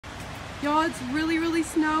Y'all, it's really, really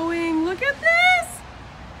snowing. Look at this.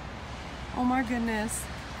 Oh my goodness.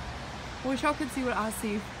 I wish y'all could see what I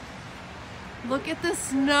see. Look at the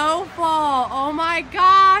snowfall. Oh my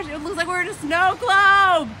gosh. It looks like we're in a snow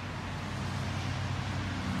globe.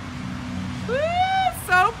 Woo, it's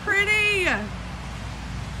so pretty.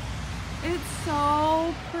 It's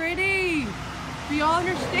so pretty. Do y'all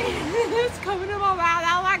understand? It's coming to my mouth.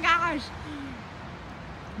 Oh my gosh.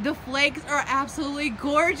 The flakes are absolutely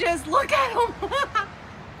gorgeous. Look at them.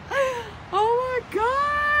 Oh my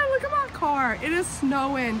God. Look at my car. It is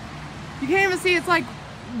snowing. You can't even see. It's like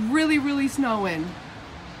really, really snowing.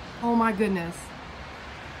 Oh my goodness.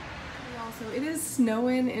 Also, it is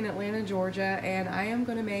snowing in Atlanta, Georgia, and I am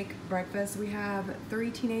going to make breakfast. We have 3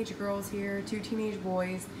 teenage girls here, 2 teenage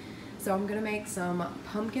boys. So I'm going to make some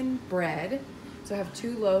pumpkin bread. So I have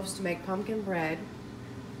 2 loaves to make pumpkin bread.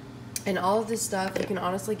 And all of this stuff you can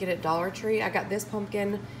honestly get at Dollar Tree. I got this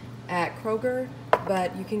pumpkin at Kroger,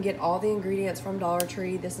 but you can get all the ingredients from Dollar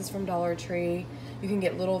Tree. This is from Dollar Tree. You can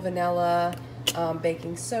get little vanilla,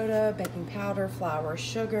 baking soda, baking powder, flour,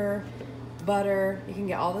 sugar, butter. You can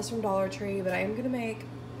get all this from Dollar Tree, but I am gonna make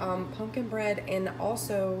pumpkin bread and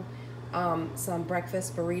also some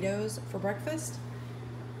breakfast burritos for breakfast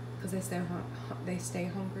because they stay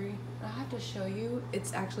hungry. I have to show you,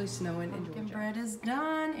 it's actually snowing in Georgia. Pumpkin bread is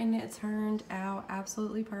done and it turned out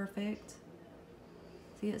absolutely perfect.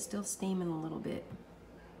 See, it's still steaming a little bit.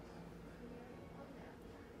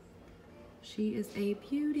 She is a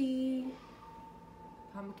beauty.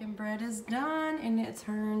 Pumpkin bread is done and it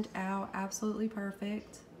turned out absolutely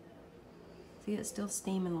perfect. See, it's still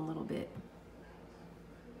steaming a little bit.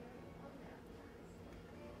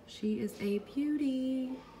 She is a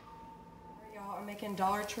beauty. Y'all, I'm making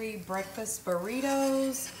Dollar Tree breakfast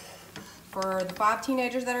burritos for the 5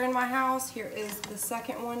 teenagers that are in my house. Here is the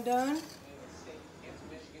second one done.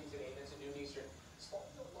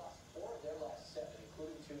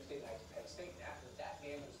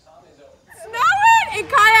 And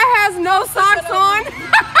Kaya has no socks on.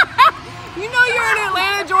 You know you're in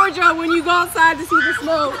Atlanta, Georgia when you go outside to see the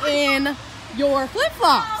snow in your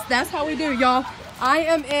flip-flops. That's how we do, y'all. I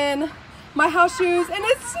am in my house shoes and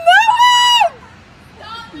it's snowing!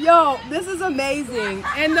 Yo, this is amazing.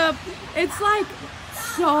 And it's like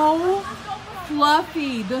so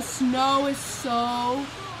fluffy. The snow is so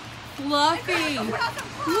fluffy.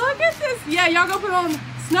 Look at this. Yeah, y'all go put on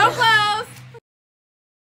snow clothes.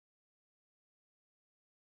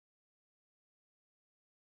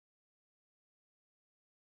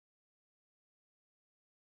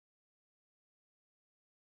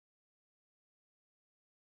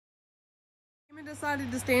 I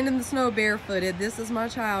decided to stand in the snow barefooted. This is my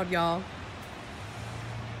child, y'all.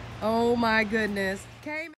 Oh my goodness.